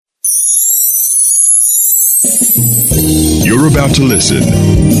You're about to listen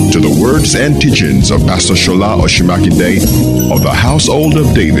to the words and teachings of Pastor Shola Osunmakinde of the Household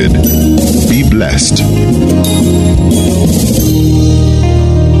of David. Be blessed.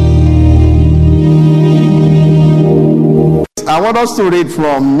 I want us to read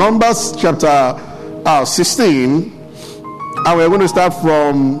from Numbers chapter 16, and we're going to start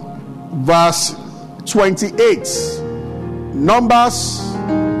from verse 28. Numbers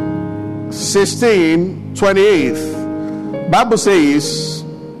 16, 28. Bible says,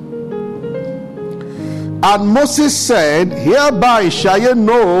 and Moses said, hereby shall ye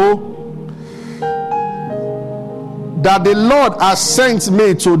know that the Lord has sent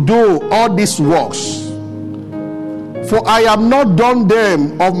me to do all these works. For I have not done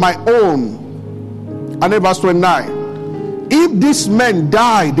them of my own. And in verse 29, if these men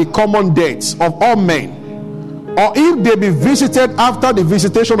die the common deaths of all men, or if they be visited after the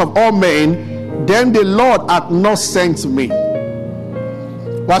visitation of all men, then the Lord hath not sent me.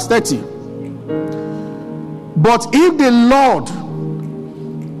 Verse 30. But if the Lord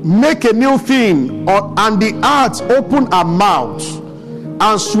make a new thing, and the earth open her mouth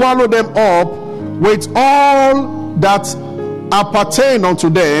and swallow them up with all that appertain unto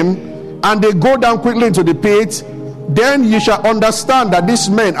them, and they go down quickly into the pit, then ye shall understand that these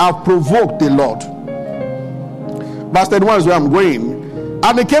men have provoked the Lord. Verse 31 is where I'm going.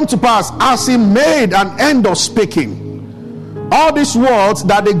 And it came to pass, as he made an end of speaking all these words,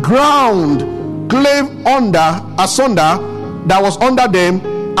 that the ground clave asunder that was under them,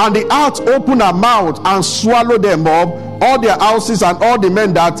 and the earth opened her mouth and swallowed them up, all their houses and all the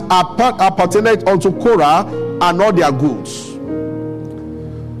men that appertained unto Korah, and all their goods.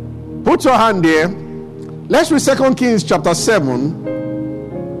 Put your hand there. Let's read 2 Kings chapter 7.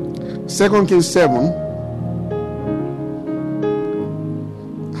 2 Kings 7.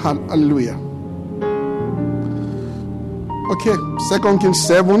 Hallelujah. Okay, 2 Kings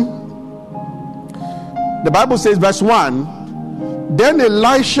 7. The Bible says, verse 1. Then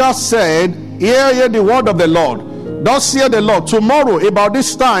Elisha said, hear ye the word of the Lord. Thus saith the Lord, tomorrow about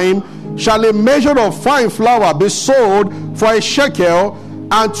this time shall a measure of fine flour be sold for a shekel,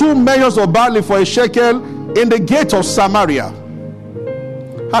 and 2 measures of barley for a shekel in the gate of Samaria.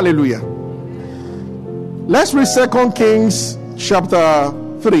 Hallelujah. Let's read 2 Kings chapter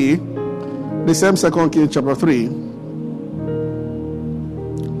 3. The same 2 Kings chapter 3.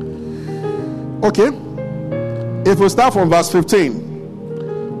 Okay. If we start from verse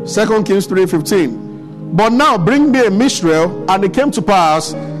 15. 2 Kings 3:15. But now bring me a minstrel. And it came to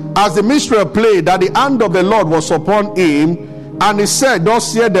pass, as the minstrel played, that the hand of the Lord was upon him, and he said,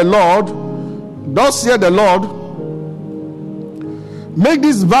 thus saith the Lord, make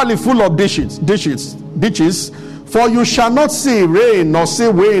this valley full of ditches, for you shall not see rain nor see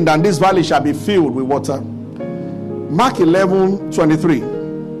wind, and this valley shall be filled with water. Mark 11:23.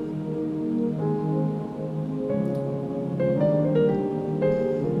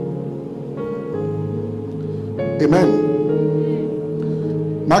 Amen.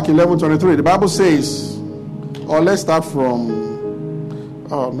 Mark 11:23. The Bible says, or let's start from,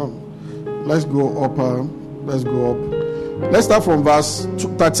 let's go up. Let's start from verse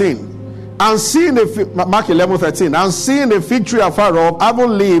 13. And seeing Mark 11:13, and seeing a fig tree afar off,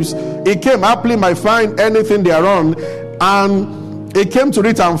 having leaves, he came, haply might find anything thereon. And he came to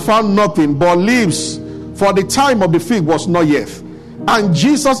it and found nothing but leaves, for the time of the fig was not yet. And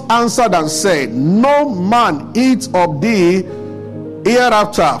Jesus answered and said, no man eat of thee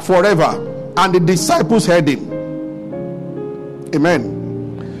hereafter forever. And the disciples heard him.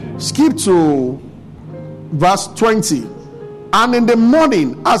 Amen. Skip to verse 20. And in the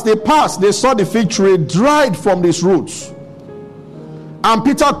morning, as they passed, they saw the fig tree dried from its roots. And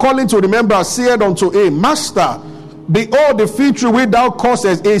Peter, calling to remember, said unto him, Master, behold, the fig tree which thou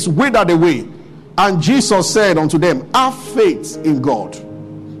causest is withered away. And Jesus said unto them, have faith in God.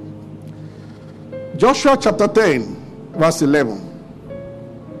 Joshua chapter 10, verse 11.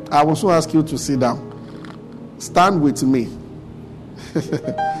 I will also ask you to sit down. Stand with me.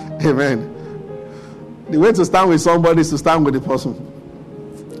 Amen. The way to stand with somebody is to stand with the person.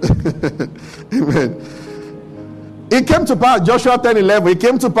 Amen. It came to pass, Joshua 10:11. It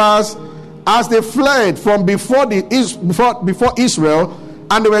came to pass, as they fled from before Israel,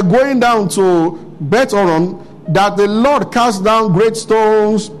 and they were going down to Beth-horon, that the Lord cast down great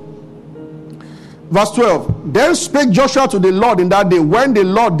stones. Verse 12. Then spake Joshua to the Lord in that day, when the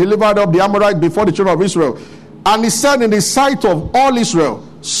Lord delivered up the Amorites before the children of Israel. And he said in the sight of all Israel,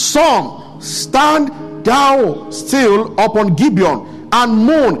 Sun, stand thou still upon Gibeon, and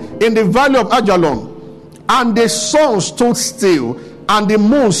moon in the valley of Ajalon. And the sun stood still, and the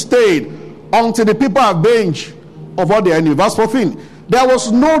moon stayed until the people avenge of all their enemy. Verse 14. There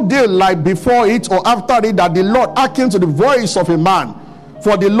was no day like before it or after it that the Lord hearkened to the voice of a man,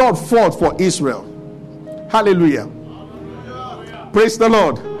 for the Lord fought for Israel. Hallelujah. Praise the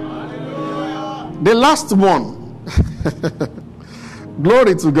Lord. The last one.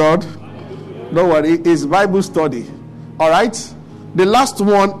 Glory to God. Don't worry, it's Bible study. All right. The last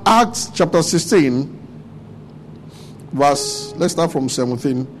one, Acts chapter 16, verse, let's start from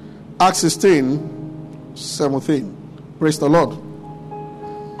 17. Acts 16, 17. Praise the Lord.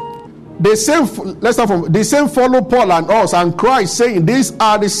 The same follow Paul and us and Christ, saying, these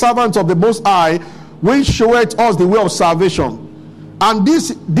are the servants of the Most High, which showeth us the way of salvation. And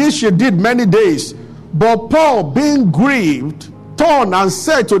this she did many days. But Paul, being grieved, turned and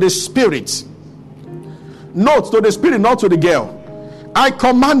said to the Spirit, note, to the Spirit, not to the girl, I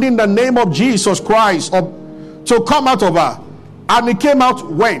command in the name of Jesus Christ to come out of her. And it came out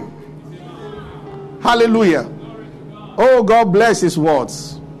when? Hallelujah. Oh, God bless his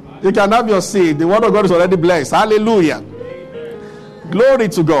words. You can have your seed. The word of God is already blessed. Hallelujah. Glory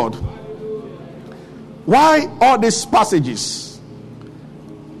to God. Why all these passages?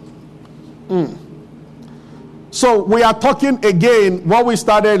 So we are talking again what we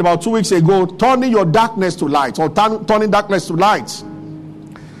started about 2 weeks ago, turning your darkness to light, or turning darkness to light.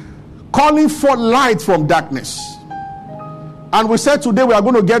 Calling for light from darkness. And we said today we are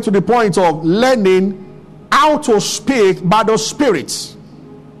going to get to the point of learning how to speak by the Spirit,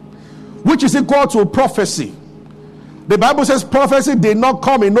 which is equal to prophecy. The Bible says prophecy did not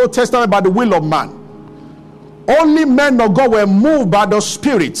come in Old Testament by the will of man. Only men of God were moved by the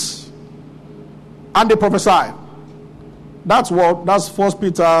Spirit, and they prophesied. That's 1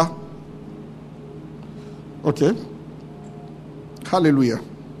 Peter. Okay. Hallelujah.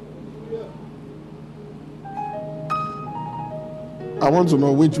 I want to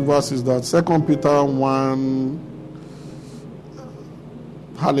know which verse is that. 2 Peter 1.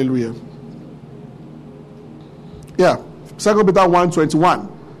 Hallelujah. Yeah. 2 Peter 1:21.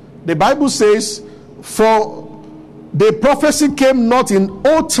 The Bible says, for the prophecy came not in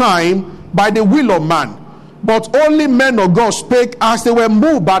old time by the will of man, but only men of God spake as they were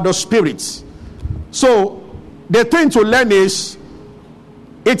moved by the Spirit. So the thing to learn is,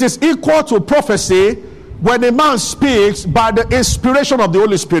 it is equal to prophecy when a man speaks by the inspiration of the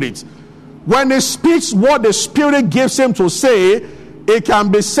Holy Spirit. When he speaks what the Spirit gives him to say, it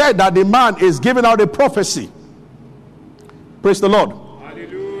can be said that the man is giving out a prophecy. Praise the Lord.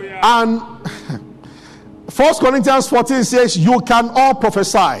 Hallelujah. And 1 Corinthians 14 says, you can all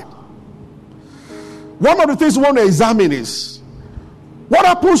prophesy. One of the things we want to examine is, what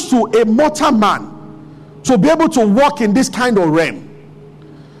happens to a mortal man to be able to walk in this kind of realm?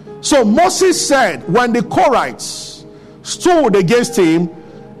 So Moses said, when the Korhites stood against him,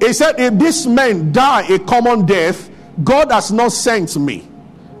 he said, if these men die a common death, God has not sent me.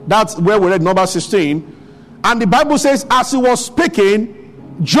 That's where we read number 16. And the Bible says, as he was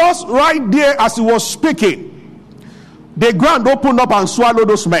speaking, just right there as he was speaking, the ground opened up and swallowed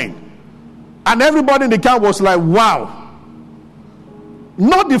those men. And everybody in the camp was like, wow.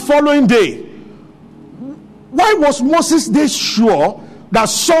 Not the following day. Why was Moses this sure that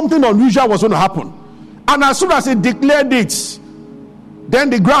something unusual was going to happen? And as soon as he declared it, then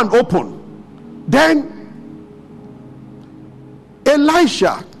the ground opened. Then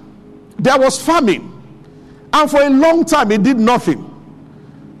Elisha, there was famine, and for a long time he did nothing.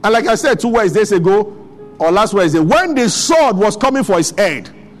 And like I said 2 Wednesdays ago, or last Wednesday, when the sword was coming for his head,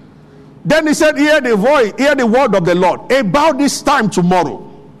 then he said, hear the voice, hear the word of the Lord. About this time tomorrow,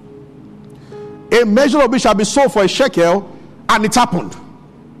 a measure of it shall be sold for a shekel, and it happened.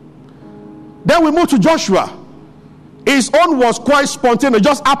 Then we moved to Joshua. His own was quite spontaneous,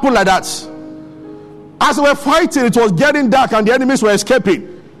 just happened like that. As they were fighting, it was getting dark and the enemies were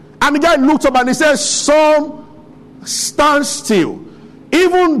escaping. And the guy looked up and he said, son, stand still.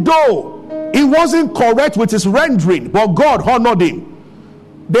 Even though he wasn't correct with his rendering, but God honored him.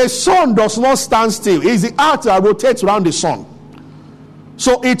 The sun does not stand still. It's the earth that rotates around the sun.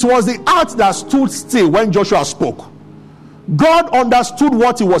 So it was the earth that stood still when Joshua spoke. God understood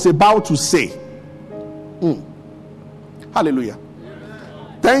what he was about to say. Hallelujah.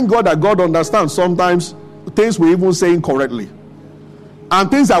 Thank God that God understands sometimes things we even say incorrectly, and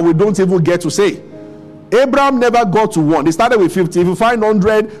things that we don't even get to say. Abraham never got to one. He started with 50. If you find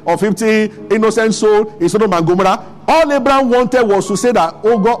 100 or 50 innocent souls in Sodom and Gomorrah, all Abraham wanted was to say that,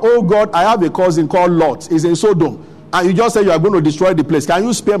 oh God, I have a cousin called Lot. He's in Sodom. And you just say you are going to destroy the place. Can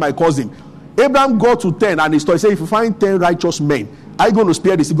you spare my cousin? Abraham got to 10 and he said, if you find 10 righteous men, are you going to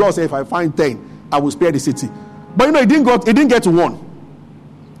spare the city? God said, if I find 10, I will spare the city. But he didn't get to one.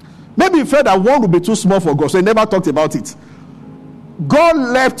 Maybe he felt that one would be too small for God, so he never talked about it. God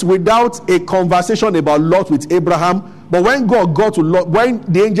left without a conversation about Lot with Abraham, but when God got to Lot, when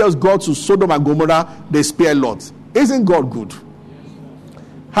the angels got to Sodom and Gomorrah, they spared Lot. Isn't God good?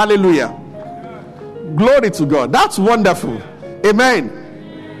 Hallelujah. Glory to God. That's wonderful.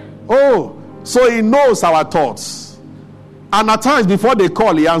 Amen. Oh, so he knows our thoughts. And at times before they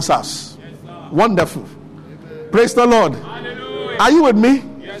call, he answers. Wonderful. Praise the Lord. Hallelujah. Are you with me?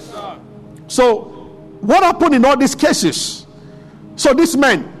 Yes, sir. So, what happened in all these cases? So, this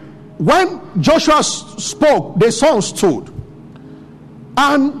man, when Joshua spoke, the sun stood.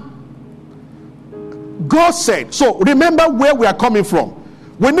 And God said, so remember where we are coming from.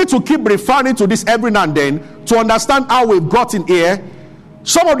 We need to keep referring to this every now and then to understand how we've gotten here.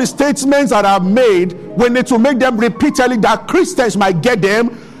 Some of the statements that are made, we need to make them repeatedly that Christians might get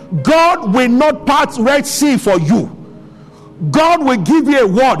them. God will not part Red Sea for you. God will give you a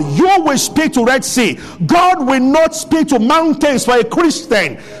word. You will speak to Red Sea. God will not speak to mountains for a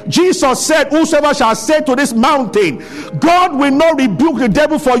Christian. Jesus said, whosoever shall say to this mountain, God will not rebuke the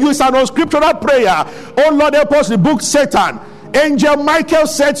devil for you. It's an unscriptural prayer. Oh Lord, help us rebuke Satan. Angel Michael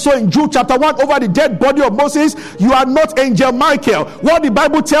said so in Jude chapter 1 over the dead body of Moses. You are not Angel Michael. What the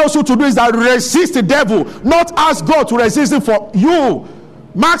Bible tells you to do is that resist the devil, not ask God to resist him for you.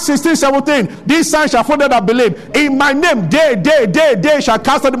 Mark 16:17. These signs shall follow them that believe. In my name, they shall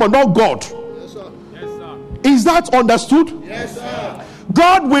cast out demons, not God. Yes, sir. Yes, sir. Is that understood? Yes, sir.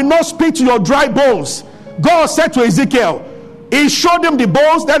 God will not speak to your dry bones. God said to Ezekiel, he showed him the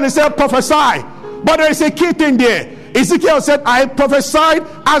bones, then he said, prophesy. But there is a key thing there. Ezekiel said, I prophesied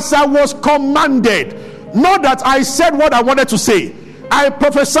as I was commanded. Not that I said what I wanted to say. I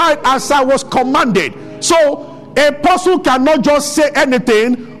prophesied as I was commanded. So a person cannot just say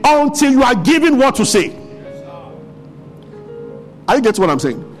anything until you are given what to say. Are you getting what I'm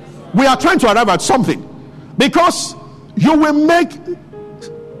saying? We are trying to arrive at something. Because you will make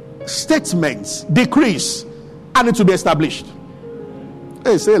statements, decrees, and it will be established.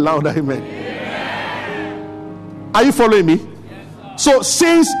 Hey, say louder, amen. Are you following me? Yes, so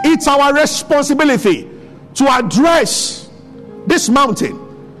since it's our responsibility to address this mountain,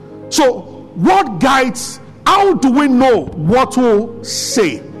 so what guides, how do we know what to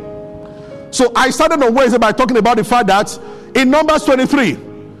say? So I started on Wednesday by talking about the fact that in Numbers 23,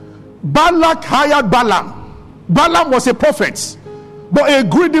 Balak hired Balaam. Balaam was a prophet, but a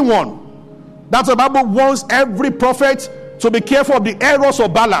greedy one. That's the Bible wants every prophet to be careful of the errors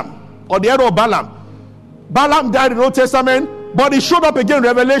of Balaam, or the error of Balaam. Balaam died in the Old Testament, but he showed up again in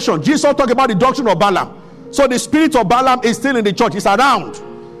Revelation. Jesus talked about the doctrine of Balaam. So the spirit of Balaam is still in the church. It's around,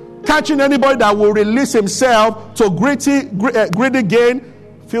 catching anybody that will release himself to greedy gain,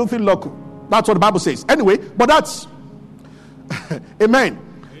 filthy lucre. That's what the Bible says. Anyway, but that's amen.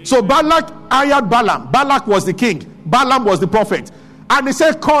 So Balak hired Balaam. Balak was the king. Balaam was the prophet. And he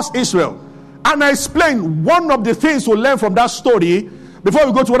said, curse Israel. And I explained one of the things we learn from that story, before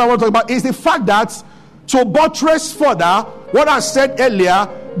we go to what I want to talk about, is the fact that to buttress further what I said earlier,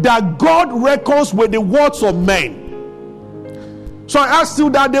 that God reckons with the words of men. So I asked you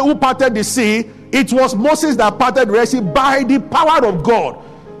that day who parted the sea. It was Moses that parted the Red Sea by the power of God.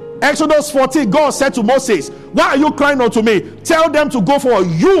 Exodus 14, God said to Moses, why are you crying unto me? Tell them to go for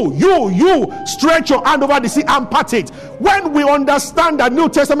you stretch your hand over the sea and part it. When we understand that New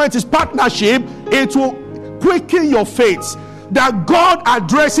Testament is partnership, it will quicken your faith that God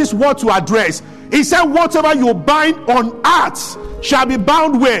addresses what to address. He said, whatever you bind on earth shall be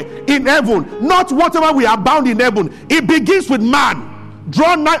bound where? In heaven. Not whatever we are bound in heaven. It begins with man.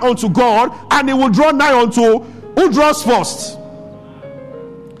 Draw nigh unto God, and he will draw nigh unto who draws first.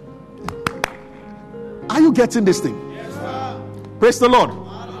 Are you getting this thing? Yes, sir. Praise the Lord.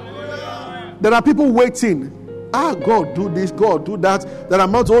 Hallelujah. There are people waiting. God, do this, God, do that. There are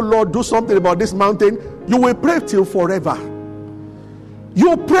mountains, oh Lord, do something about this mountain. You will pray till forever.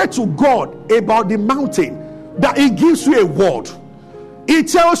 You pray to God about the mountain, that he gives you a word. He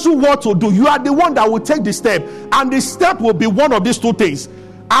tells you what to do. You are the one that will take the step, and the step will be one of these two things: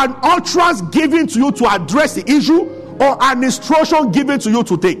 an utterance given to you to address the issue, or an instruction given to you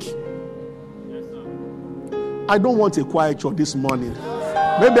to take. Yes, I don't want a quiet church this morning.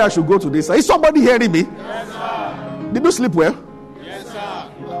 Maybe I should go to this. Is somebody hearing me? Yes, sir. Did you sleep well? Yes,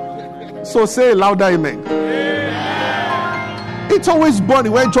 sir. So say louder, amen. It's always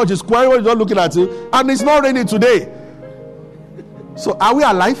boring when church is quiet, when you're not looking at you, and it's not raining today. So are we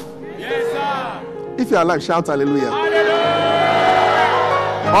alive? Yes, sir. If you're alive, shout hallelujah.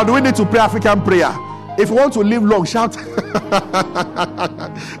 Hallelujah. Or do we need to pray African prayer? If you want to live long, shout.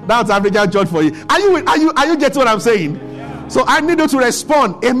 That's African church for you. Are you getting what I'm saying? Yeah. So I need you to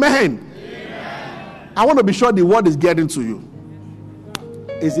respond. Amen. I want to be sure the word is getting to you.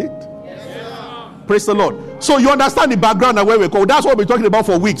 Is it? Praise the Lord. So you understand the background and where we go. That's what we're talking about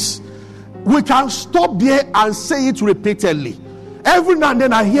for weeks. We can stop there and say it repeatedly. Every now and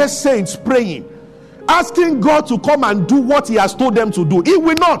then I hear saints praying, asking God to come and do what he has told them to do. He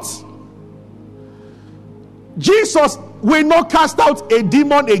will not. Jesus will not cast out a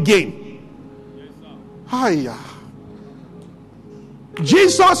demon again. Hiya.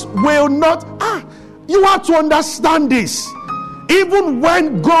 Jesus will not. You have to understand this. Even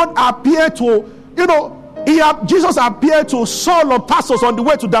when God appeared to, Jesus appeared to Saul of Tarsus on the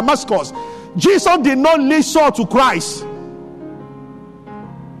way to Damascus. Jesus did not lead Saul to Christ.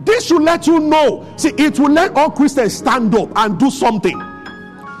 This should let you know. See, it will let all Christians stand up and do something.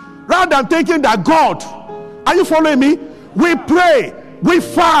 Rather than thinking that God, are you following me? We pray, we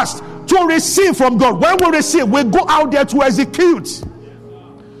fast to receive from God. When we receive, we go out there to execute.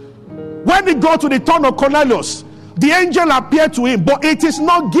 When we go to the town of Cornelius, the angel appeared to him, but it is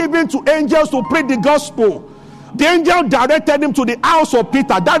not given to angels to preach the gospel. The angel directed him to the house of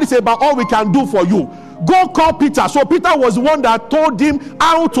Peter. That is about all we can do for you. Go call Peter. So Peter was the one that told him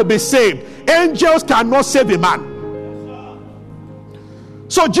how to be saved. Angels cannot save a man.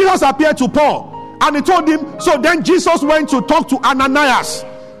 So Jesus appeared to Paul and he told him. So then Jesus went to talk to Ananias.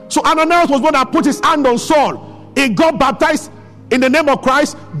 So Ananias was one that put his hand on Saul. He got baptized in the name of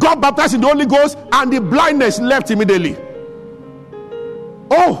Christ, got baptized in the Holy Ghost, and the blindness left immediately.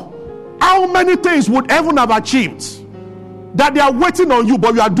 Oh, how many things would heaven have achieved that they are waiting on you,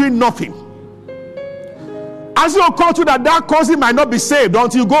 but you are doing nothing? As you call to that cousin might not be saved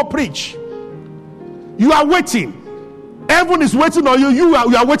until you go preach. You are waiting. Heaven is waiting on you. You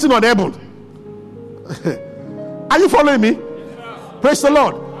are waiting on heaven. Are you following me? Praise the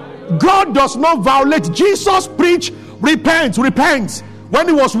Lord. God does not violate. Jesus preached, repent. When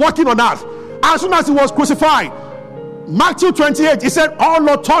he was walking on earth. As soon as he was crucified, Matthew 28, he said, all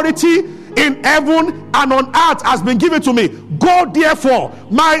authority in heaven and on earth has been given to me. Go therefore.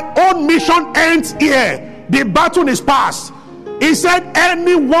 My own mission ends here. The battle is past. He said,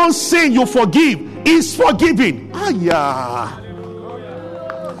 anyone's sin you forgive is forgiven.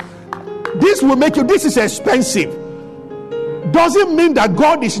 This will make you, this is expensive. Doesn't mean that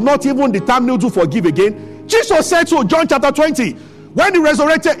God is not even determined to forgive again. Jesus said so, John chapter 20. When he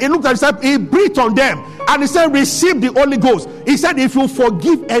resurrected, he looked at himself, he breathed on them, and he said, receive the Holy Ghost. He said, if you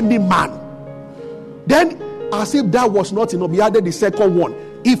forgive any man. Then, as if that was not enough, he added the second one.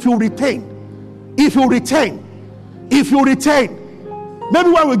 If you retain. Maybe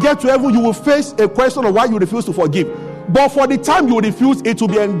when we get to heaven, you will face a question of why you refuse to forgive. But for the time you refuse, it will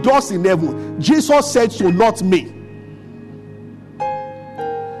be endorsed in heaven. Jesus said so, not me.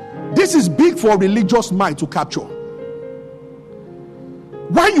 This is big for a religious mind to capture.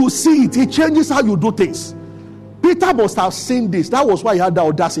 When you see it, it changes how you do things. Peter must have seen this. That was why he had the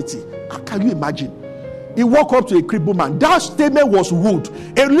audacity. How can you imagine? He walked up to a crippled man. That statement was rude.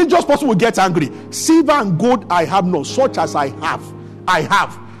 A religious person will get angry. Silver and gold I have not, such as I have. I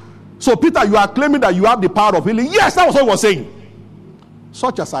have. So Peter, you are claiming that you have the power of healing. Yes, that was what he was saying.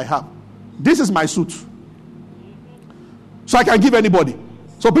 Such as I have. This is my suit. So I can give anybody.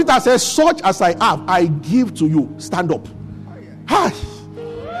 So Peter says, such as I have, I give to you. Stand up. Hi.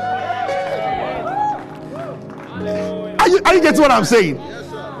 Are you getting what I'm saying?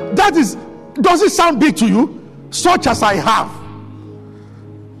 That is, does it sound big to you? Such as I have.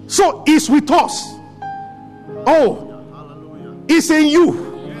 So it's with us. Oh, it's in you.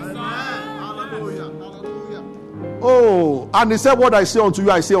 Oh, and he said, what I say unto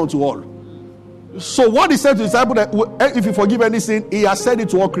you, I say unto all. So what he said to the disciples, that if you forgive any sin, he has said it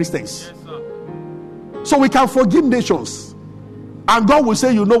to all Christians. So we can forgive nations. And God will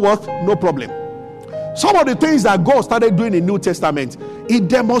say, you know what? No problem. Some of the things that God started doing in New Testament, he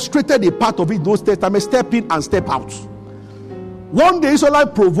demonstrated a part of it in Old Testament, step in and step out. One day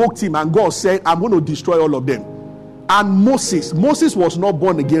Israelite provoked him and God said, I'm going to destroy all of them. And Moses was not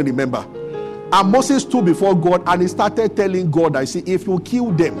born again, remember. And Moses stood before God and he started telling God, I say, if you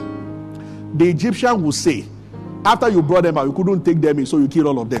kill them, the Egyptian will say, after you brought them out, you couldn't take them in, so you killed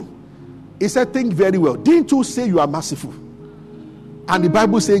all of them. He said, think very well. Didn't you say you are merciful? And the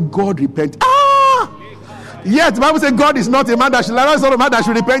Bible says God repent. Yes, the Bible says God is not a man that should lie, not a man that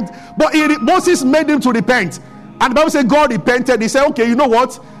should repent. But Moses made him to repent. And the Bible says God repented. He said, okay, you know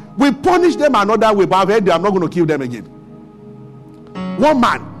what? We punish them another way, but I've heard I'm not going to kill them again. One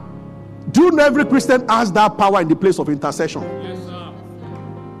man. Do you know every Christian has that power in the place of intercession? Yes, sir.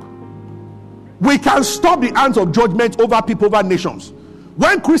 We can stop the hands of judgment over people, over nations.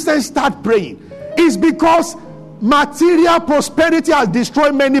 When Christians start praying, it's because material prosperity has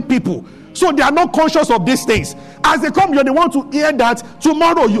destroyed many people. So they are not conscious of these things. As they come here, they want to hear that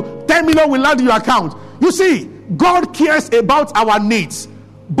tomorrow 10 million will land in your account. You see, God cares about our needs,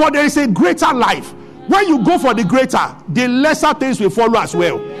 but there is a greater life. When you go for the greater, the lesser things will follow as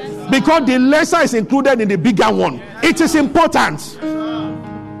well, because the lesser is included in the bigger one. It is important.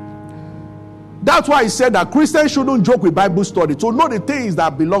 That's why he said that Christians shouldn't joke with Bible study, to know the things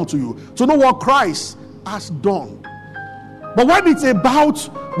that belong to you, to know what Christ has done. But when it's about,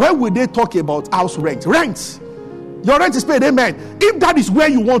 when will they talk about house rent? Rent. Your rent is paid, amen. If that is where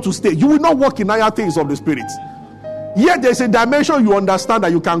you want to stay, you will not walk in higher things of the Spirit. Yet there's a dimension you understand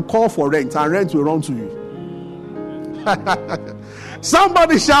that you can call for rent, and rent will run to you.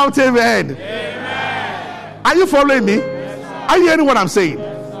 Somebody shout amen. Amen. Are you following me? Are you hearing what I'm saying?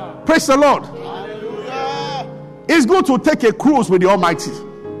 Praise the Lord. It's good to take a cruise with the Almighty.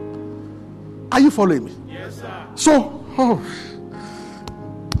 Are you following me? Yes, sir. So,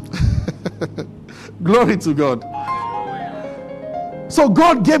 glory to God. So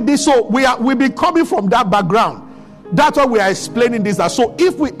God gave this. So we'll be coming from that background. That's why we are explaining this. So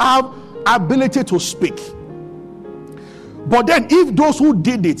if we have ability to speak, but then if those who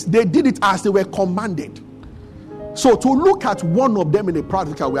did it, they did it as they were commanded. So to look at one of them in a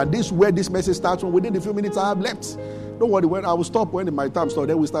practical way, and this is where this message starts from. Within the few minutes I have left, don't worry. When I will stop when my time starts,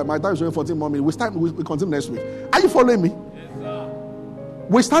 then we start. My time is only 14 more minutes. We continue next week. Are you following me? Yes, sir.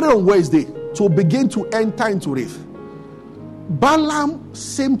 We started on Wednesday to begin to enter into it. Balaam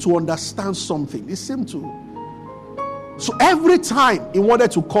seemed to understand something. He seemed to. So every time he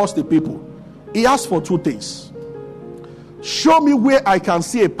wanted to curse the people, he asked for two things. Show me where I can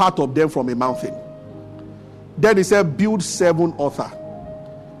see a part of them from a mountain. Then he said, build 7 altars.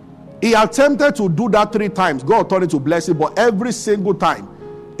 He attempted to do that 3 times. God turned it to blessing, but every single time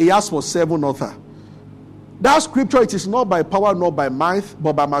he asked for 7 altars. That scripture, it is not by power, not by might,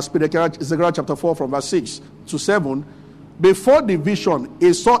 but by my spirit. Ezekiel chapter 4 from verse 6 to 7. Before the vision,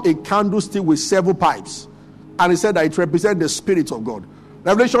 he saw a candlestick with 7 pipes. And he said that it represents the Spirit of God.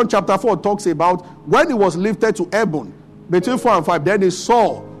 Revelation chapter 4 talks about when he was lifted to heaven, between 4 and 5, then he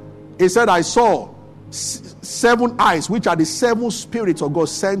said, I saw 7 eyes, which are the 7 spirits of God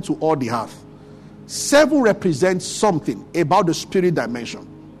sent to all the earth. 7 represents something about the spirit dimension.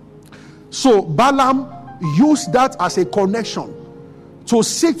 So Balaam used that as a connection to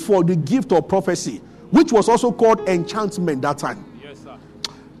seek for the gift of prophecy, which was also called enchantment that time. Yes, sir.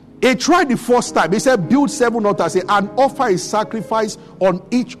 He tried the first time. He said, build 7 altars and offer a sacrifice on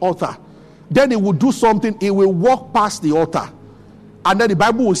each altar. Then he will do something. He will walk past the altar. And then the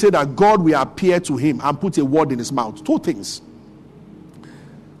Bible will say that God will appear to him and put a word in his mouth. 2 things.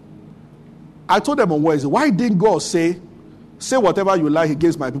 I told them on Wednesday, why didn't God say whatever you like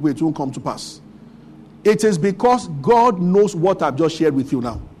against my people, it won't come to pass? It is because God knows what I've just shared with you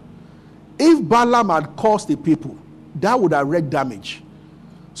now. If Balaam had caused the people, that would have wreaked damage.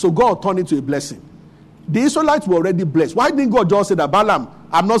 So God turned it to a blessing. The Israelites were already blessed. Why didn't God just say that, Balaam,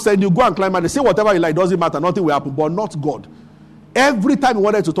 I'm not saying you go and climb and say whatever you like, doesn't matter, nothing will happen, but not God. Every time he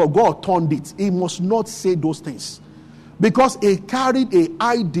wanted to talk, God turned it. He must not say those things, because he carried a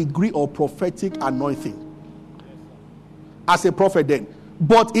high degree of prophetic anointing as a prophet then.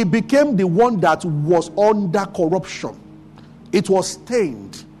 But he became the one that was under corruption. It was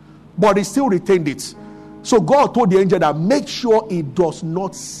stained, but he still retained it. So God told the angel that make sure he does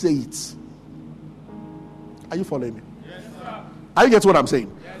not say it. Are you following me? Yes, sir. Are you getting what I'm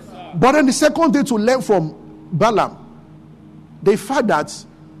saying? Yes, sir. But then the second thing to learn from Balaam, the fact that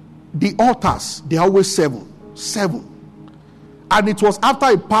the altars, they are always 7. And it was after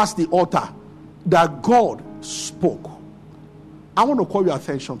he passed the altar that God spoke. I want to call your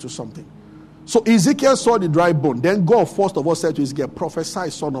attention to something. So Ezekiel saw the dry bone. Then God first of all said to Ezekiel, prophesy,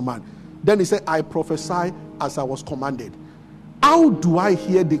 son of man. Then he said, I prophesy as I was commanded. How do I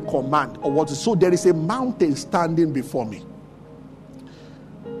hear the command? Or what is so? There is a mountain standing before me.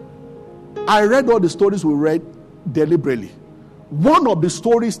 I read all the stories we read deliberately. One of the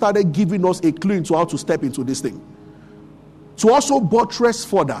stories started giving us a clue into how to step into this thing. To also buttress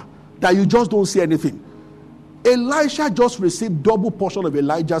further that you just don't see anything. Elisha just received double portion of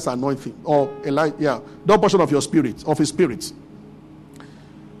Elijah's anointing, or double portion of your spirit, of his spirit.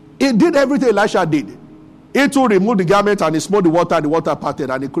 He did everything Elisha did. He too removed the garment and he smote the water parted,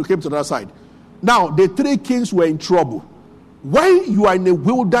 and he came to the other side. Now, the 3 kings were in trouble. When you are in a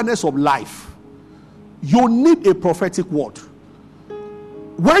wilderness of life, you need a prophetic word.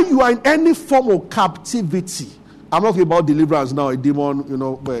 When you are in any form of captivity, I'm not talking about deliverance now, a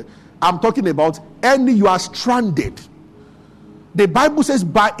demon, but I'm talking about you are stranded. The Bible says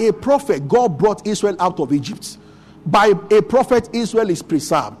by a prophet, God brought Israel out of Egypt. By a prophet, Israel is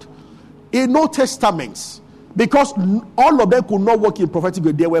preserved. In Old Testament, because all of them could not work in prophetic,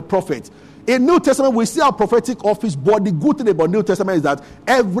 they were prophets. In New Testament, we see our prophetic office, but the good thing about New Testament is that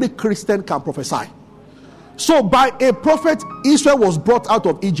every Christian can prophesy. So by a prophet, Israel was brought out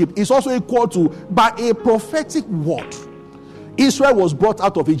of Egypt. It's also equal to by a prophetic word, Israel was brought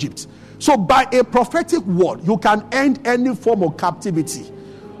out of Egypt. So by a prophetic word, you can end any form of captivity,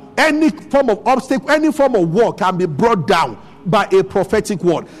 any form of obstacle, any form of war can be brought down by a prophetic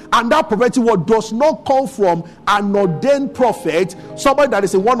word. And that prophetic word does not come from an ordained prophet, somebody that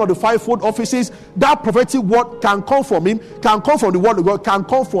is in one of the fivefold offices. That prophetic word can come from him, can come from the word of God, can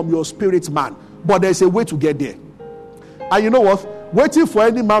come from your spirit man. But there's a way to get there. And you know what? Waiting for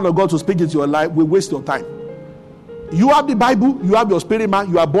any man of God to speak into your life will waste your time. You have the Bible, you have your spirit man,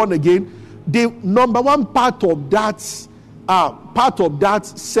 you are born again. The number one part of that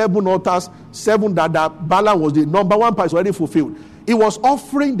 7 altars, 7 that Balaam was the number one part is already fulfilled. It was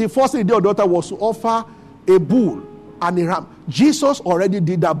offering, the first thing he did on the altar was to offer a bull and a ram. Jesus already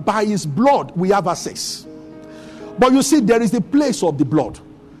did that. By his blood we have access. But you see, there is the place of the blood,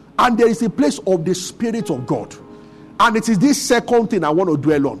 and there is the place of the Spirit of God. And it is this second thing I want to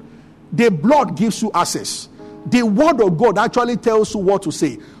dwell on. The blood gives you access. The word of God actually tells you what to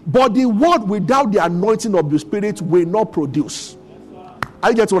say. But the word without the anointing of the Spirit will not produce. Are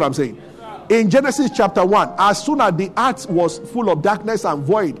you getting what I'm saying? In Genesis chapter 1, as soon as the earth was full of darkness and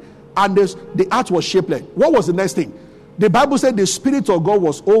void, and the earth was shapeless, what was the next thing? The Bible said the Spirit of God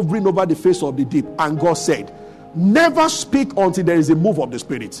was hovering over the face of the deep. And God said, never speak until there is a move of the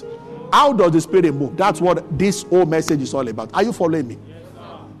Spirit. How does the Spirit move? That's what this whole message is all about. Are you following me?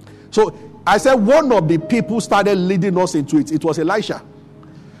 So I said one of the people started leading us into it. It was Elisha.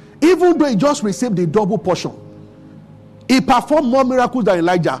 Even though he just received the double portion, he performed more miracles than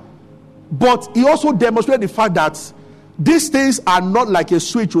Elijah. But he also demonstrated the fact that these things are not like a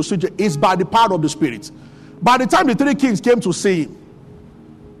switch or switch. It's by the power of the Spirit. By the time the 3 kings came to see him,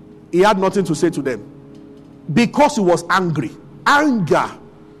 he had nothing to say to them. Because he was angry. Anger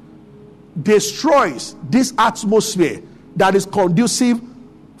destroys this atmosphere that is conducive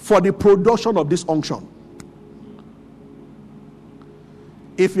for the production of this unction.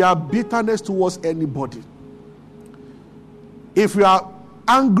 If you have bitterness towards anybody, if you are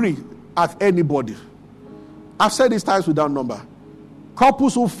angry at anybody, I've said this times without number.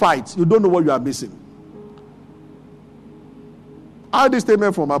 Couples who fight, you don't know what you are missing. I had this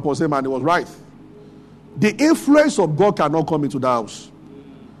statement from Apostle, and it was right. The influence of God cannot come into the house.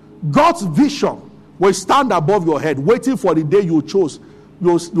 God's vision will stand above your head, waiting for the day you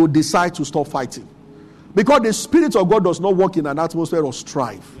decide to stop fighting. Because the Spirit of God does not work in an atmosphere of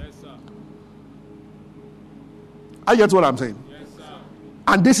strife. Yes, sir. I get what I'm saying? Yes, sir.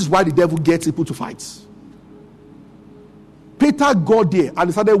 And this is why the devil gets people to fight. Peter got there and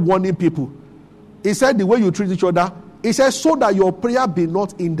he started warning people. He said the way you treat each other, he said so that your prayer be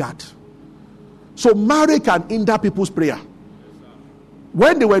not hindered. So marriage can hinder people's prayer. Yes,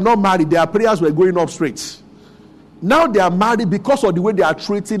 when they were not married, their prayers were going up straight. Now they are married because of the way they are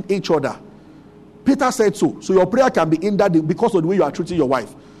treating each other. Peter said so. So your prayer can be hindered because of the way you are treating your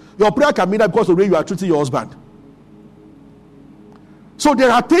wife. Your prayer can be hindered because of the way you are treating your husband. So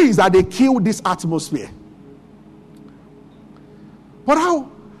there are things that they kill this atmosphere. But how?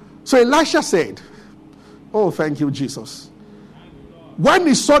 So Elisha said, oh, thank you, Jesus. When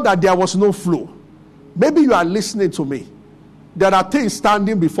he saw that there was no flow, maybe you are listening to me. There are things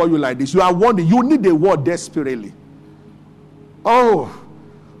standing before you like this. You are wondering, you need a word desperately. Oh,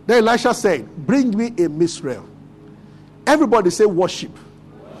 then Elisha said, bring me a minstrel. Everybody say worship.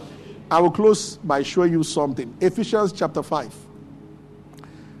 I will close by showing you something. Ephesians chapter 5.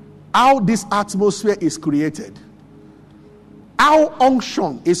 How this atmosphere is created. How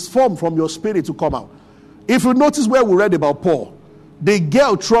unction is formed from your spirit to come out. If you notice where we read about Paul, the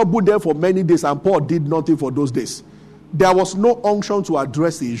girl troubled them for many days and Paul did nothing for those days. There was no unction to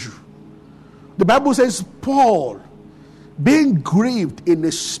address the issue. The Bible says Paul, being grieved in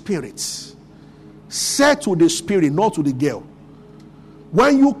the spirit, said to the spirit, not to the girl.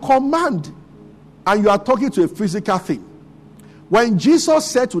 When you command and you are talking to a physical thing, when Jesus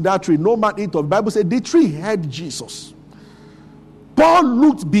said to that tree, no man eat of, the Bible said the tree heard Jesus. Paul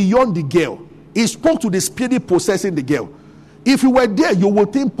looked beyond the girl. He spoke to the spirit possessing the girl. If you were there, you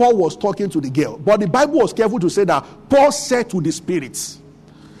would think Paul was talking to the girl. But the Bible was careful to say that Paul said to the spirits.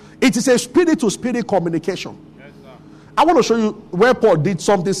 It is a spirit-to-spirit communication. Yes, sir. I want to show you where Paul did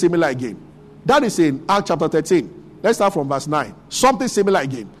something similar again. That is in Acts chapter 13. Let's start from verse 9. Something similar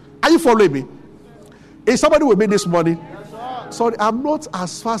again. Are you following me? Is somebody with me this morning? Yes, sir. Sorry, I'm not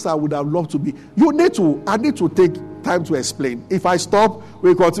as fast as I would have loved to be. I need to take time time to explain. If I stop,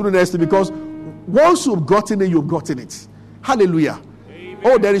 we'll continue next week, because once you've gotten it, you've gotten it. Hallelujah. Amen.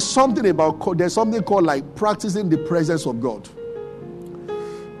 Oh, there's something called like practicing the presence of God.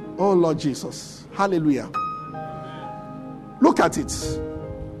 Oh, Lord Jesus. Hallelujah. Look at it.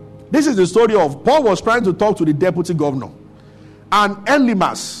 This is the story of Paul was trying to talk to the deputy governor, and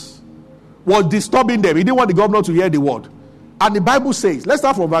Elymas was disturbing them. He didn't want the governor to hear the word. And the Bible says, let's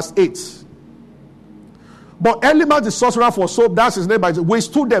start from verse 8. But Elymas the sorcerer, for so that's his name,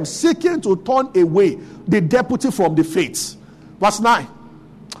 withstood them, seeking to turn away the deputy from the faith. Verse 9.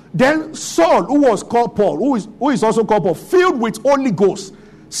 Then Saul, who was called Paul, who is also called Paul, filled with Holy Ghost,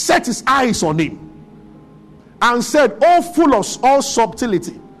 set his eyes on him and said, "O full of all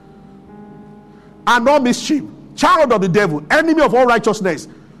subtlety and all mischief, child of the devil, enemy of all righteousness,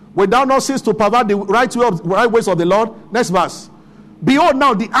 will thou not cease to pervert the right ways of the Lord?" Next verse. Behold,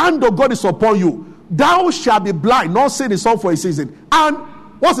 now the hand of God is upon you. Thou shalt be blind, not see the sun for a season. And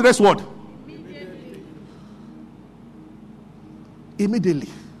what's the next word? Immediately.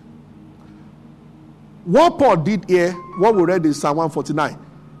 What Paul did here, what we read in Psalm 149,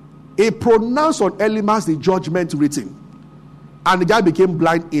 he pronounced on Elymas the judgment written, and the guy became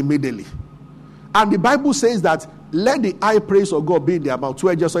blind immediately. And the Bible says that let the high praise of God be in their mouth. So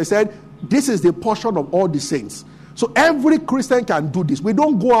he said, this is the portion of all the saints. So every Christian can do this. We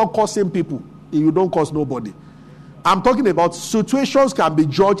don't go out cursing people. You don't curse nobody. I'm talking about situations can be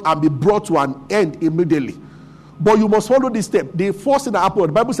judged and be brought to an end immediately. But you must follow this step. The first thing that happened,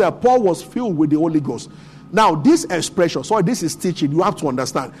 the Bible said Paul was filled with the Holy Ghost. Now, this expression, this is teaching, you have to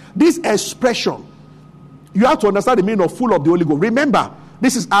understand. This expression, you have to understand the meaning of full of the Holy Ghost. Remember,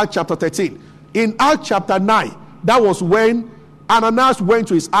 this is Acts chapter 13. In Acts chapter 9, that was when Ananias went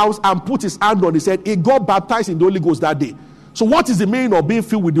to his house and put his hand on his head. He got baptized in the Holy Ghost that day. So what is the meaning of being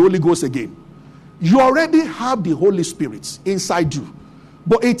filled with the Holy Ghost again? You already have the Holy Spirit inside you.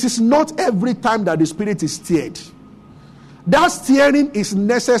 But it is not every time that the Spirit is stirred. That stirring is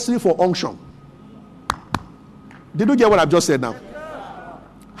necessary for unction. Did you get what I've just said now?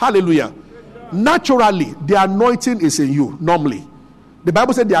 Hallelujah. Naturally, the anointing is in you, normally. The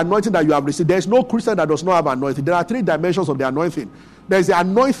Bible said the anointing that you have received, there is no Christian that does not have anointing. There are 3 dimensions of the anointing. There is the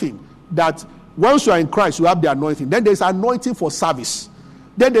anointing that once you are in Christ, you have the anointing. Then there is anointing for service.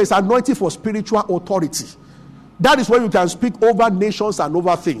 Then there is anointing for spiritual authority. That is when you can speak over nations and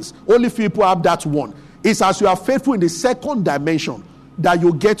over things. Only few people have that one. It's as you are faithful in the second dimension that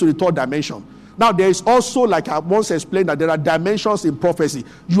you get to the third dimension. Now, there is also, like I once explained, that there are dimensions in prophecy.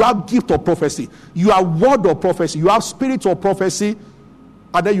 You have gift of prophecy. You have word of prophecy. You have spirit of prophecy.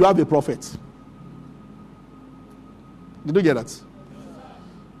 And then you have a prophet. Did you get that?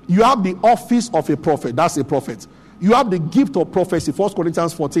 You have the office of a prophet. That's a prophet. You have the gift of prophecy. 1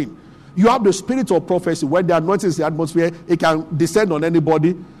 Corinthians 14. You have the spirit of prophecy. When the anointing is in the atmosphere, it can descend on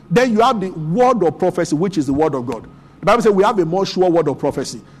anybody. Then you have the word of prophecy, which is the word of God. The Bible says we have a more sure word of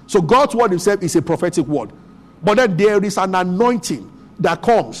prophecy. So God's word himself is a prophetic word. But then there is an anointing that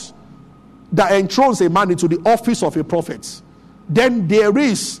comes, that enthrones a man into the office of a prophet. Then there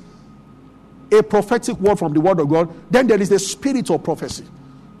is a prophetic word from the word of God. Then there is the spirit of prophecy.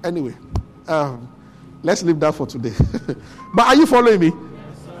 Anyway, let's leave that for today. But are you following me?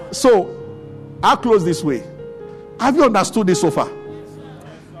 Yes, so, I'll close this way. Have you understood this so far? Yes,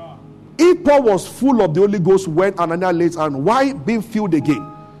 if Paul was full of the Holy Ghost when Ananias laid hands, why being filled again?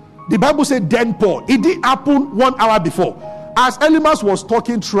 The Bible said, then Paul. It didn't happen 1 hour before. As Elymas was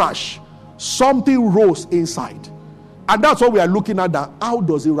talking trash, something rose inside. And that's what we are looking at. That how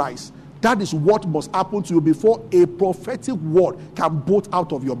does it rise? That is what must happen to you before a prophetic word can bolt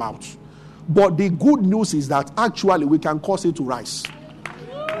out of your mouth. But the good news is that actually we can cause it to rise.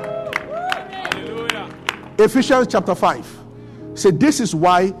 Hallelujah. Ephesians chapter 5 says, this is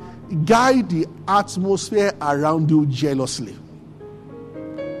why guide the atmosphere around you jealously.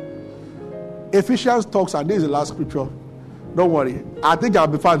 Ephesians talks, and this is the last scripture. Don't worry. I think I'll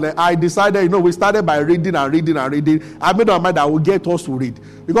be fast. I decided, we started by reading. I made up my mind that I will get us to read.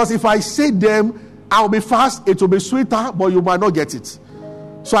 Because if I say them, I'll be fast. It will be sweeter, but you might not get it.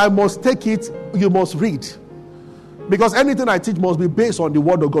 So I must take it. You must read. Because anything I teach must be based on the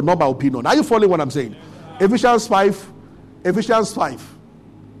word of God, not my opinion. Are you following what I'm saying? Ephesians 5.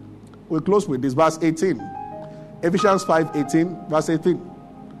 We'll close with this, verse 18. Ephesians 5:18, verse 18.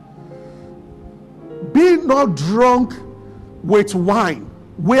 Be not drunk with wine,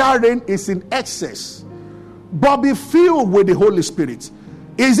 wherein is in excess, but be filled with the Holy Spirit.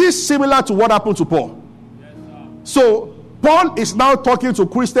 Is this similar to what happened to Paul? Yes, so Paul is now talking to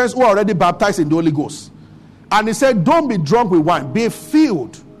Christians who are already baptized in the Holy Ghost. And he said, don't be drunk with wine, be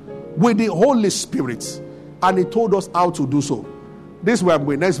filled with the Holy Spirit. And he told us how to do so. This is where I'm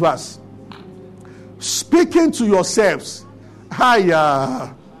going. Next verse. Speaking to yourselves.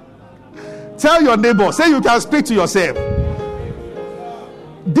 Hiya. Tell your neighbor. Say you can speak to yourself.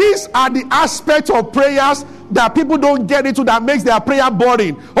 These are the aspects of prayers that people don't get into, that makes their prayer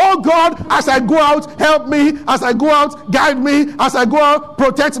boring. Oh God, as I go out, help me. As I go out, guide me. As I go out,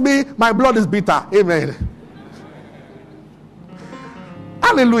 protect me. My blood is bitter. Amen.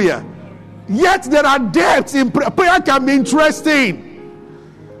 Hallelujah. Yet there are depths in prayer. Prayer can be interesting.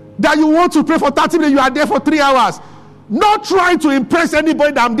 That you want to pray for 30 minutes, you are there for 3 hours. Not trying to impress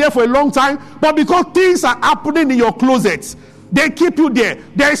anybody that I'm there for a long time, but because things are happening in your closet, they keep you there.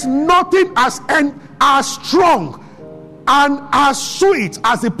 There is nothing as strong and as sweet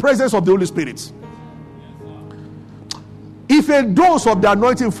as the presence of the Holy Spirit. If a dose of the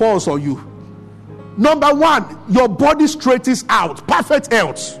anointing falls on you, number one, your body straightens out, perfect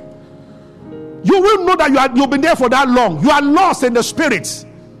health. You will know that you've been there for that long. You are lost in the spirit.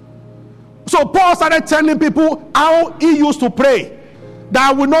 So Paul started telling people how he used to pray. That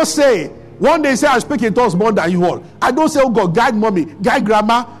I will not say, one day he said, I speak in tongues more than you all. I don't say, oh God, guide mommy, guide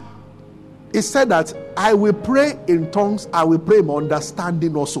grandma. He said that I will pray in tongues, I will pray in my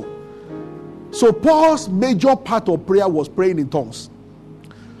understanding also. So Paul's major part of prayer was praying in tongues.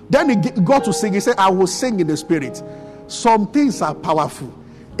 Then he got to sing. He said, I will sing in the spirit. Some things are powerful.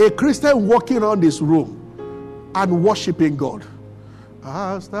 A Christian walking around this room and worshiping God.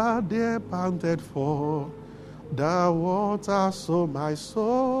 As the deer panted for the water, so my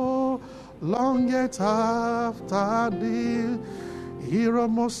soul longeth after thee.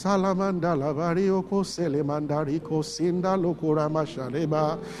 Hiromo salamanda lavarioko selemandariko sinda lokurama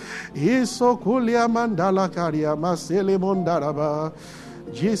shaleba. Isokulia mandala kariama selemondaraba.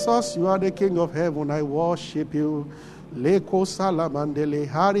 Jesus, you are the King of heaven. I worship you. Leko salamandele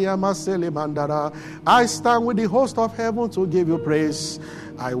haria masele mandara. I stand with the host of heaven to give you praise.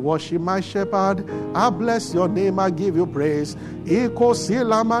 I worship my shepherd. I bless your name. I give you praise. Iko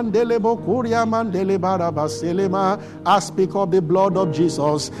sila mandele bokuria mandele baraba selema. I speak of the blood of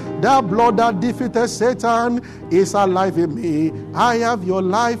Jesus. The blood that defeated Satan is alive in me. I have your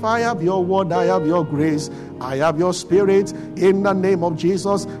life. I have your word. I have your grace. I have your spirit. In the name of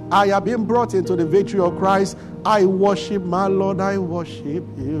Jesus, I have been brought into the victory of Christ. I worship my Lord. I worship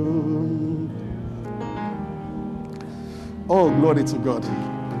you. Oh, glory to God.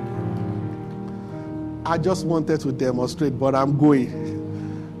 I just wanted to demonstrate, but I'm going.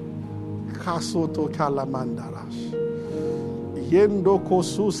 Kasoto kalamandarash. Yendo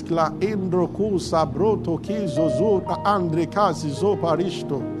kosuskla indro kusa broto kizozo andre kazizo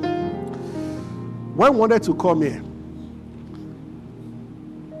paristo. When I wanted to come here,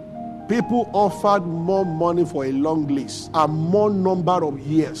 people offered more money for a long list and more number of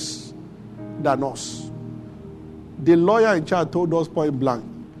years than us. The lawyer in charge told us point blank,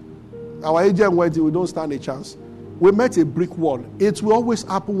 our agent went in, we don't stand a chance. We met a brick wall. It will always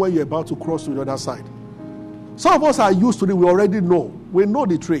happen when you're about to cross to the other side. Some of us are used to it. We already know. We know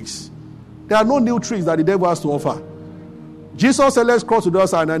the tricks. There are no new tricks that the devil has to offer. Jesus said, let's cross to the other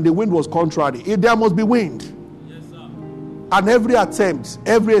side, and the wind was contrary. There must be wind. Yes, sir. And every attempt,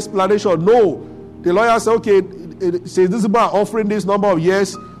 every explanation, no. The lawyer said, okay, since this is about offering this number of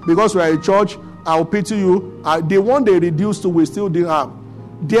years, because we are a church, I'll pity you. The one they reduced to, we still didn't have.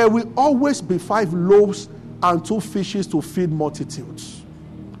 There will always be 5 loaves and 2 fishes to feed multitudes.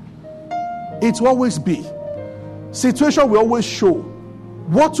 It will always be. Situation will always show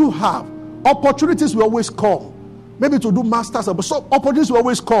what you have. Opportunities will always come. Maybe to do masters, but so opportunities will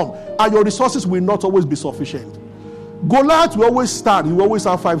always come, and your resources will not always be sufficient. Goliath will always stand. You will always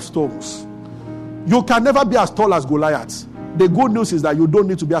have 5 stones. You can never be as tall as Goliath. The good news is that you don't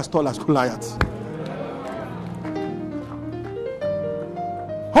need to be as tall as Goliath.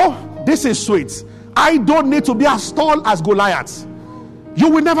 Oh, this is sweet. I don't need to be as tall as Goliath. You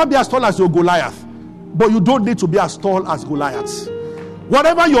will never be as tall as your Goliath, but you don't need to be as tall as Goliath.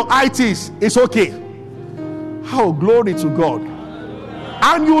 Whatever your height is, it's okay. Oh, glory to God.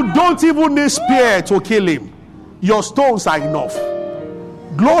 And you don't even need spear to kill him. Your stones are enough.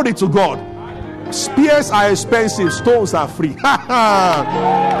 Glory to God. Spears are expensive, stones are free. Glory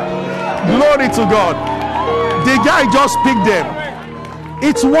to God. The guy just picked them.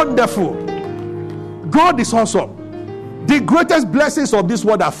 It's wonderful. God is awesome. The greatest blessings of this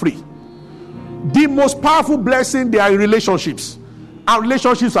world are free. The most powerful blessing, they are in relationships. Our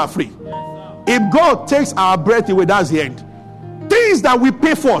relationships are free. If God takes our breath away, that's the end. Things that we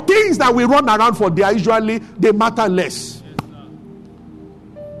pay for, things that we run around for, they matter less.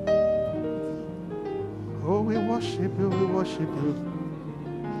 Oh, we worship you, we worship you.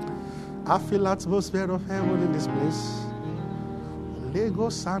 I feel atmosphere of heaven in this place. Lego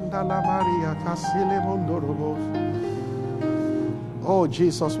Sandala Maria Casile Mondorobo. Oh,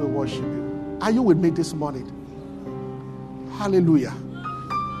 Jesus, we worship you. Are you with me this morning? Hallelujah.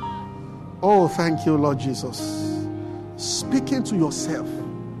 Oh, thank you, Lord Jesus. Speaking to yourself.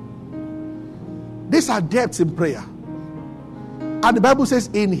 These are depths in prayer. And the Bible says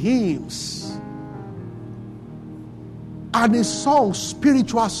in hymns and in songs,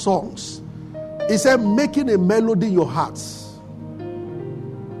 spiritual songs, it said making a melody in your hearts.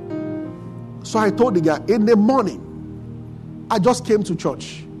 So I told the guy, in the morning, I just came to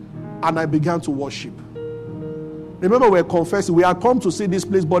church and I began to worship. Remember, we were confessing, we had come to see this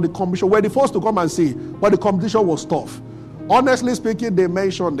place, but the competition, we were the first to come and see, but the competition was tough. Honestly speaking, they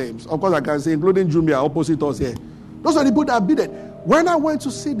mentioned names. Of course, I can say, including Jumia, opposite us here. Those are the people that beat it. When I went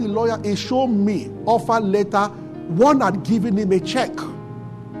to see the lawyer, he showed me offer letter. One had given him a check.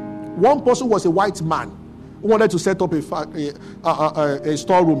 One person was a white man who wanted to set up a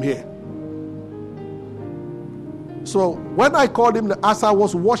storeroom here. So when I called him, as I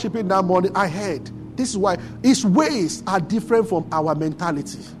was worshiping that morning, I heard, this is why his ways are different from our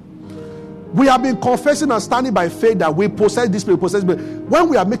mentality. We have been confessing and standing by faith that we possess this spirit, when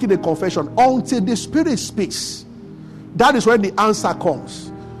we are making a confession, until the Spirit speaks, that is when the answer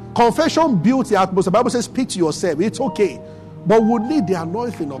comes. Confession builds the atmosphere. The Bible says, speak to yourself. It's okay. But we need the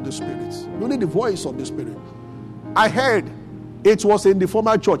anointing of the Spirit. We need the voice of the Spirit. I heard it was in the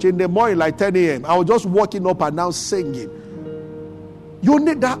former church in the morning, like 10 a.m. I was just walking up and down singing. You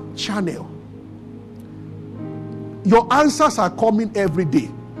need that channel. Your answers are coming every day.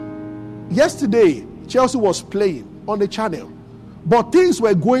 Yesterday, Chelsea was playing on the channel, but things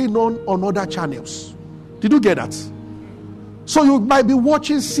were going on other channels. Did you get that? So you might be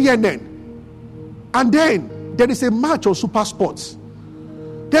watching CNN, and then there is a match on Super Sports.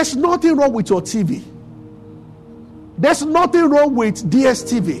 There's nothing wrong with your TV. There's nothing wrong with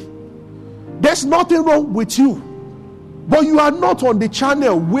DSTV. There's nothing wrong with you. But you are not on the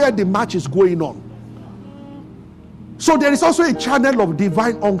channel where the match is going on. So there is also a channel of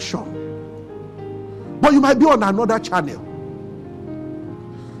divine unction. But you might be on another channel.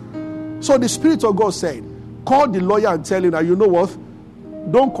 So the Spirit of God said, call the lawyer and tell him that, you know what?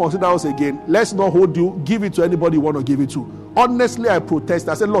 Don't consider us again. Let's not hold you. Give it to anybody you want to give it to. Honestly, I protest.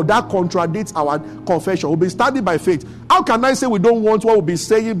 I said, Lord, that contradicts our confession. We'll be standing by faith. How can I say we don't want what we'll be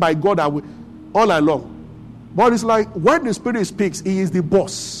saying by God all along? But it's like when the Spirit speaks, He is the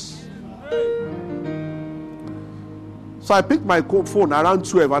boss. So I picked my phone around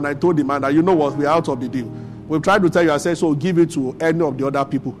 12 and I told the man that, you know what, we're out of the deal. We've tried to tell you, I said, so give it to any of the other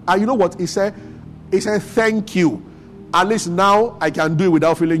people. And you know what he said? He said, thank you. At least now I can do it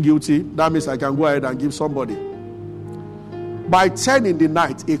without feeling guilty. That means I can go ahead and give somebody. By 10 in the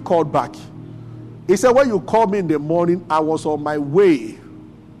night, he called back. He said, when you called me in the morning, I was on my way.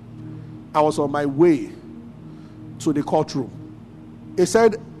 I was on my way to the courtroom. He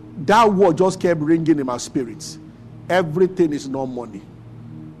said, that word just kept ringing in my spirit. Everything is not money.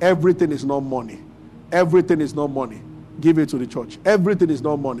 Everything is not money. Everything is not money. Give it to the church. Everything is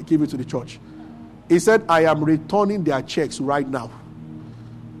not money. Give it to the church. He said, I am returning their checks right now.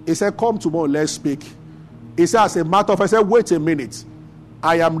 He said, come tomorrow, let's speak. He said, as a matter of fact, I said, wait a minute.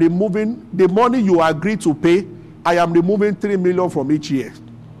 I am removing the money you agreed to pay. I am removing 3 million from each year.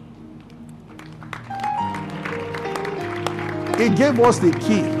 He gave us the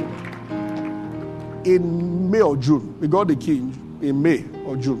key in May or June. We got the key in May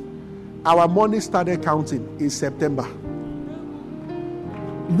or June. Our money started counting in September.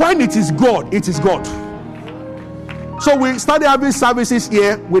 When it is God, it is God. So we started having services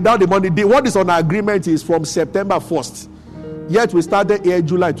here without the money. What is on our agreement is from September 1st. Yet we started here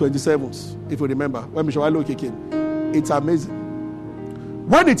July 27th, if you remember. When Mishawalo kicked in. It's amazing.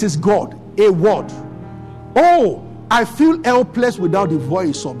 When it is God, a word. Oh, I feel helpless without the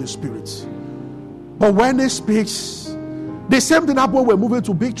voice of the Spirit. But when He speaks, the same thing happened when we're moving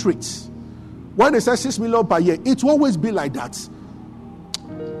to big treats. When they say 6 million per year, it will always be like that.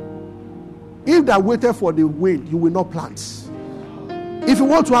 If they waited for the wind, you will not plant. If you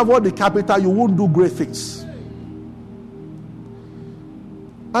want to have all the capital, you won't do great things.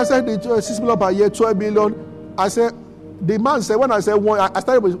 I said, 6 million per year, 12 million. I said, the man said, when I said 1 year, I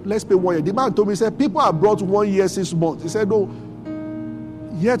started with, let's pay 1 year. The man told me, he said, people have brought 1 year, 6 months. He said, no,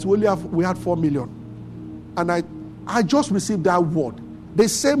 yet we had 4 million. And I just received that word. The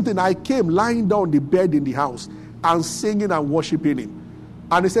same thing, I came lying down on the bed in the house and singing and worshiping Him.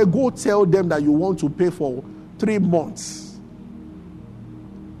 And he said, go tell them that you want to pay for 3 months.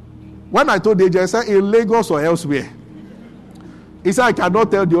 When I told the agent, I said, in Lagos or elsewhere. He said, I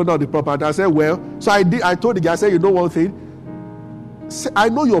cannot tell the owner of the property. I said, well, so I told the guy, I said, you know one thing? I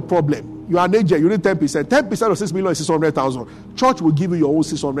know your problem. You are an agent, you need 10%. 10% of 6 million is 600,000. Church will give you your own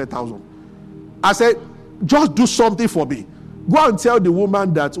 600,000. I said, just do something for me. Go and tell the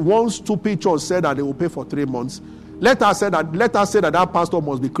woman that one stupid church said that they will pay for 3 months. Let her say that pastor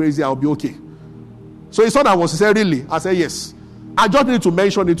must be crazy. I'll be okay. So he saw that was said, really? I said, yes. I just need to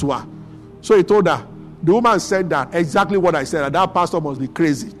mention it to her. So he told her. The woman said that exactly what I said, that pastor must be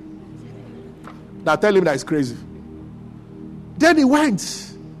crazy. That tell him that he's crazy. Then he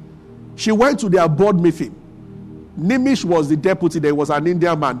went. She went to their board meeting. Nimish was the deputy. There was an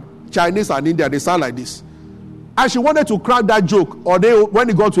Indian man. Chinese and Indian, they sound like this. And she wanted to crack that joke when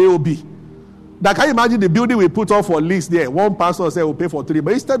he got to AOB. That, can you imagine the building we put up for lease there? One pastor said we'll pay for 3,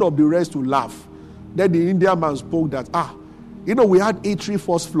 but instead of the rest to laugh, then the Indian man spoke that, we had eatery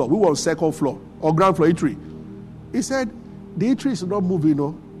first floor. We were on second floor or ground floor eatery. He said, the eatery is not moving,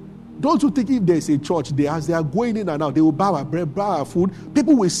 Don't you think if there's a church there, as they are going in and out, they will buy our bread, buy our food,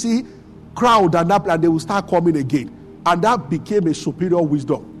 people will see crowd and they will start coming again. And that became a superior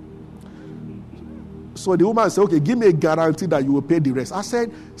wisdom. So the woman said, okay, give me a guarantee that you will pay the rest. I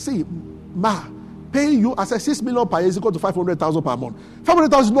said, see, paying you, I said 6 million per year is equal to 500,000 per month.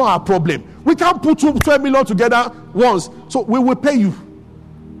 500,000 is not our problem. We can't put 12 million together once. So we will pay you.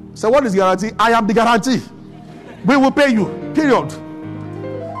 So what is the guarantee? I am the guarantee. We will pay you. Period.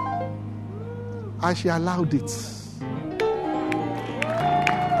 And she allowed it.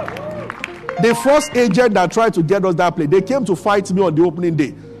 The first agent that tried to get us that place, they came to fight me on the opening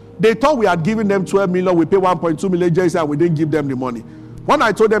day. They thought we had given them 12 million. We paid 1.2 million JC and we didn't give them the money. When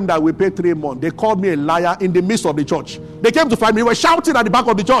I told them that we paid 3 months, they called me a liar in the midst of the church. They came to find me. They were shouting at the back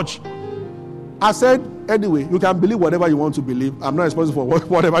of the church. I said, anyway, you can believe whatever you want to believe. I'm not responsible for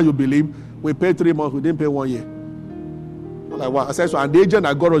whatever you believe. We paid 3 months. We didn't pay 1 year. Like what? I said, so, and the agent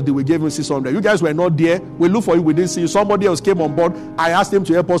that got us, we gave him 600. You guys were not there. We looked for you. We didn't see you. Somebody else came on board. I asked him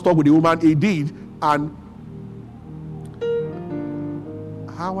to help us talk with the woman. He did. And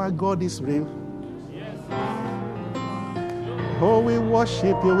our God is real. Oh, we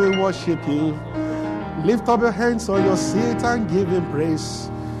worship you, we worship you. Lift up your hands on your seat and give him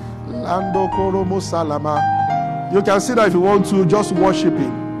praise. Lando Koromo Salama. You can sit there if you want to, just worship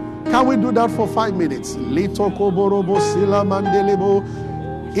him. Can we do that for 5 minutes? Lito Koborobo Sila Mandelebo.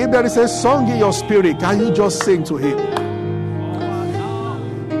 If there is a song in your spirit, can you just sing to him?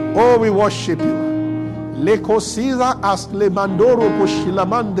 Oh, we worship you. Leko Caesar as Lemandoro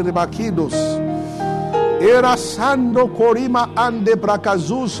Poshilamandre Bakidos. Era Sando Korima and de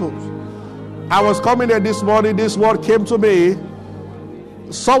Brakazuso. I was coming here this morning, this word came to me.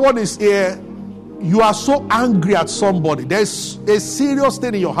 Someone is here, you are so angry at somebody. There's a serious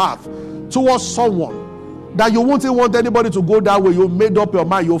thing in your heart towards someone that you won't want anybody to go that way. You made up your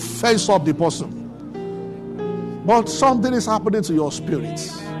mind, you fence up the person. But something is happening to your spirit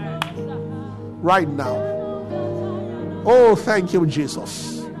right now. Oh, thank you,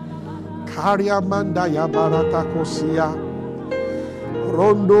 Jesus.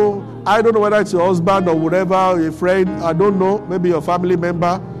 Rondo. I don't know whether it's your husband or whatever, a friend, I don't know, maybe your family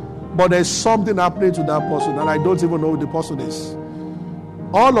member, but there's something happening to that person and I don't even know who the person is.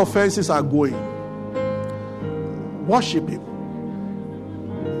 All offenses are going. Worship him.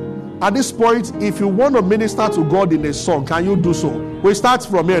 At this point, if you want to minister to God in a song, can you do so? We start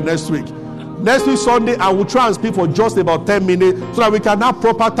from here next week. Next week Sunday, I will try and speak for just about 10 minutes so that we can have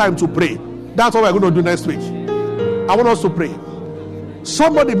proper time to pray. That's what we're going to do next week. I want us to pray.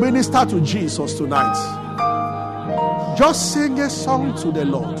 Somebody minister to Jesus tonight. Just sing a song to the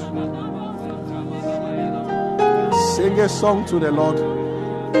Lord. Sing a song to the Lord.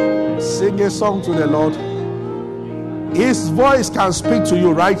 Sing a song to the Lord. His voice can speak to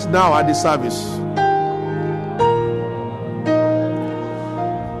you right now at the service.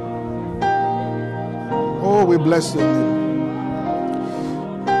 Oh, we bless your name.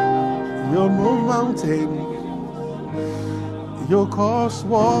 You move mountain. You cause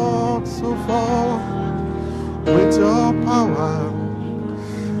walls to fall. With your power,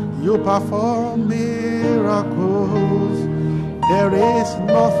 you perform miracles. There is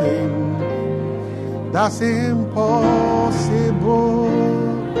nothing that's impossible.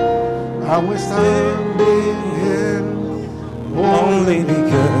 And we're standing here only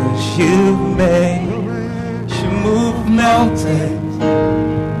because you move mountains.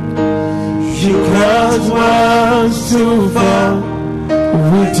 You cause walls to fall.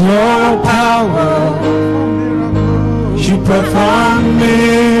 With your power, you perform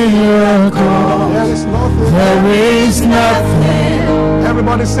miracles. There is nothing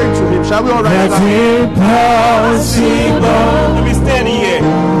Everybody say to him, shall we all write That's that? impossible. Let me stand here.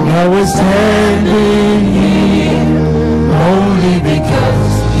 I was standing here only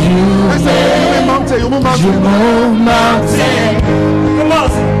because you Let's say, you move mountain, you move You mountain. move mountain. Come on.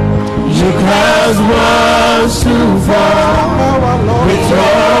 Your clouds was too far. With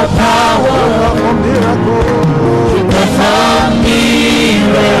your power, you perform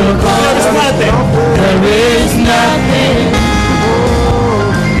miracles. There is nothing. There is nothing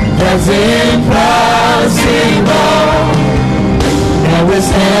that's impossible. And we're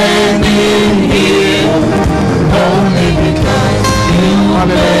standing here only because you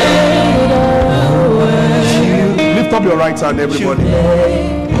made a way. Lift up your right hand, everybody.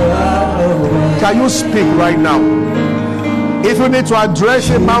 Can you speak right now? If you need to address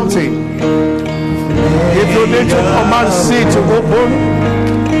a mountain, if you need to command sea to open,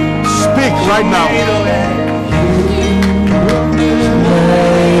 speak right now.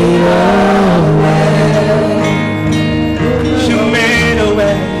 You made a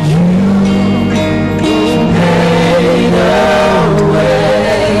way.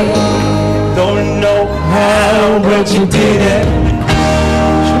 Don't know how, but you did it.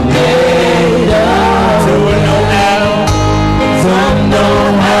 Don't know how. Don't know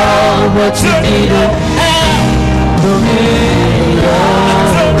how, but you did it.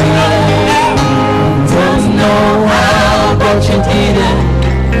 Don't know how, but you did it.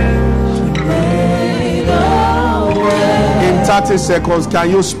 In 30 seconds, can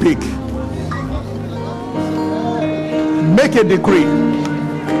you speak? Make a decree.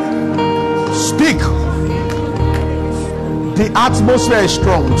 Speak. The atmosphere is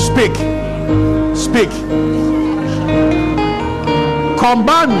strong. Speak. Speak.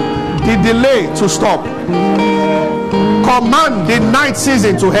 Command the delay to stop. Command the night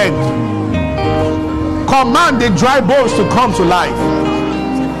season to end. Command the dry bones to come to life.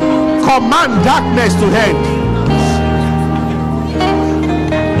 Command darkness to end.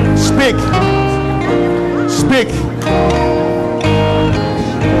 Speak. Speak.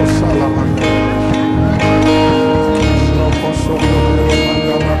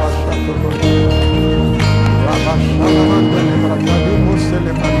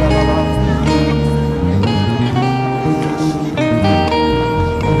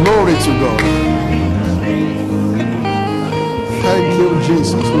 Glory to God. Thank you,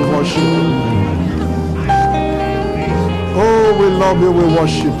 Jesus. We worship you. Oh, we love you. We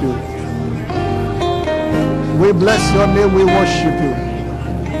worship you. We bless your name. We worship you.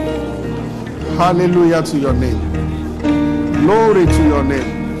 Hallelujah to your name. Glory to your name.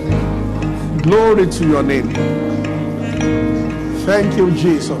 Glory to your name. Thank you,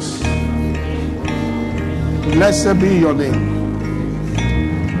 Jesus. Blessed be your name.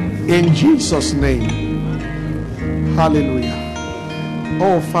 In Jesus' name. Hallelujah.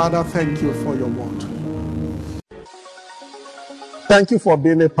 Oh, Father, thank you for your word. Thank you for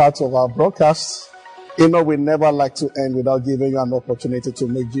being a part of our broadcast. You know, we never like to end without giving you an opportunity to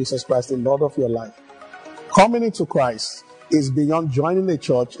make Jesus Christ the Lord of your life. Coming into Christ is beyond joining a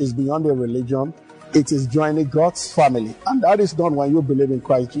church, is beyond a religion. It is joining God's family. And that is done when you believe in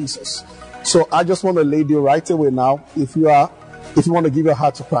Christ Jesus. So I just want to lead you right away now. If you want to give your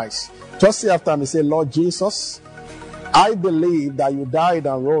heart to Christ, just say after me, say, Lord Jesus, I believe that you died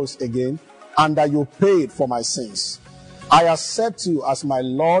and rose again and that you paid for my sins. I accept you as my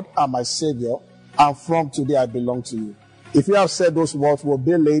Lord and my Savior, and from today I belong to you. If you have said those words, will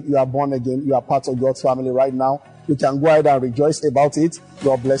be late, you are born again, you are part of God's family right now. You can go ahead and rejoice about it.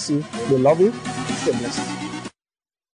 God bless you. We love you. Stay blessed.